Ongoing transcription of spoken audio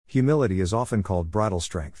Humility is often called bridal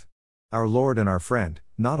strength. Our Lord and our friend,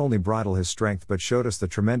 not only bridled his strength but showed us the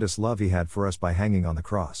tremendous love he had for us by hanging on the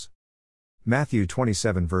cross. Matthew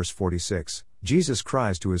 27 verse 46, Jesus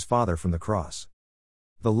cries to his Father from the cross.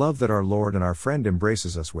 The love that our Lord and our friend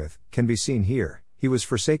embraces us with, can be seen here. He was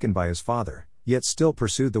forsaken by his Father, yet still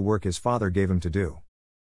pursued the work his Father gave him to do.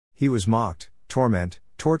 He was mocked,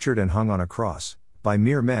 tortured and hung on a cross, by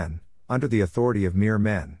mere men, under the authority of mere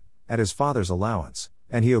men, at his Father's allowance,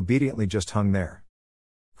 and he obediently just hung there.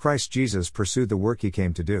 Christ Jesus pursued the work he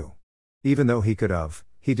came to do. Even though he could have,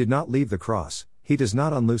 he did not leave the cross. He does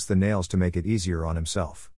not unloose the nails to make it easier on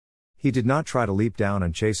himself. He did not try to leap down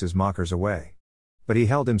and chase his mockers away. But he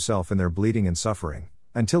held himself in their bleeding and suffering,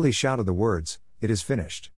 until he shouted the words, "It is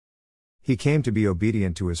finished." He came to be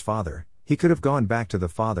obedient to his Father. He could have gone back to the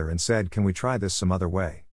Father and said, "Can we try this some other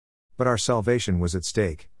way?" But our salvation was at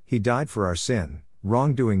stake. He died for our sin,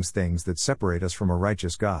 wrongdoings, things that separate us from a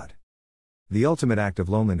righteous God. The ultimate act of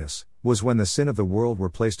loneliness was when the sin of the world were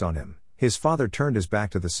placed on him. His Father turned his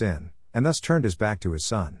back to the sin, and thus turned his back to his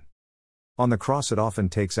Son. On the cross it often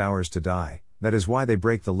takes hours to die. That is why they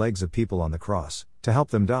break the legs of people on the cross, to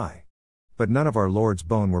help them die. But none of our Lord's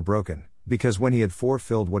bone were broken, because when he had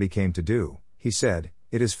fulfilled what he came to do, he said,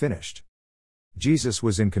 "It is finished." Jesus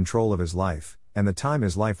was in control of his life, and the time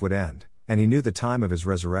his life would end, and he knew the time of his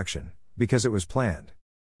resurrection, because it was planned.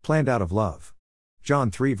 Planned out of love.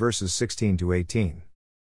 John 3 verses 16 to 18.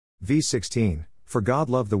 v. 16, For God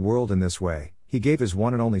loved the world in this way, he gave his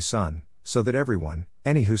one and only Son, so that everyone,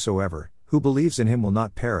 any whosoever, who believes in him will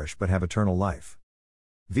not perish but have eternal life.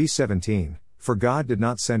 v. 17, For God did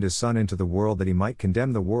not send his Son into the world that he might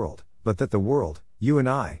condemn the world, but that the world, you and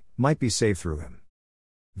I, might be saved through him.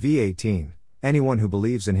 v. 18, Anyone who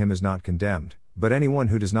believes in him is not condemned, but anyone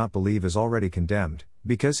who does not believe is already condemned,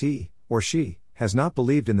 because he, or she, has not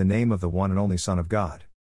believed in the name of the one and only Son of God.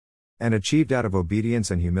 And achieved out of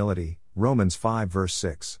obedience and humility, Romans 5 verse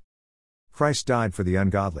 6. Christ died for the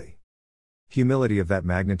ungodly. Humility of that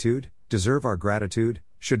magnitude, deserve our gratitude.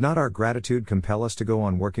 Should not our gratitude compel us to go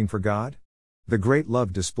on working for God? The great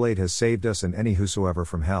love displayed has saved us and any whosoever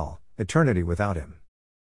from hell, eternity without him.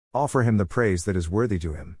 Offer him the praise that is worthy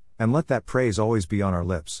to him, and let that praise always be on our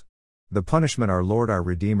lips. The punishment our Lord, our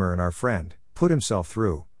Redeemer and our friend, put himself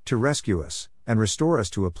through, to rescue us, and restore us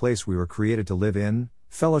to a place we were created to live in,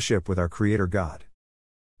 fellowship with our Creator God.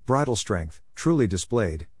 Bridal strength, truly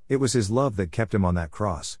displayed, it was his love that kept him on that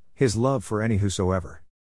cross, his love for any whosoever.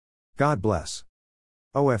 God bless.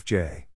 OFJ.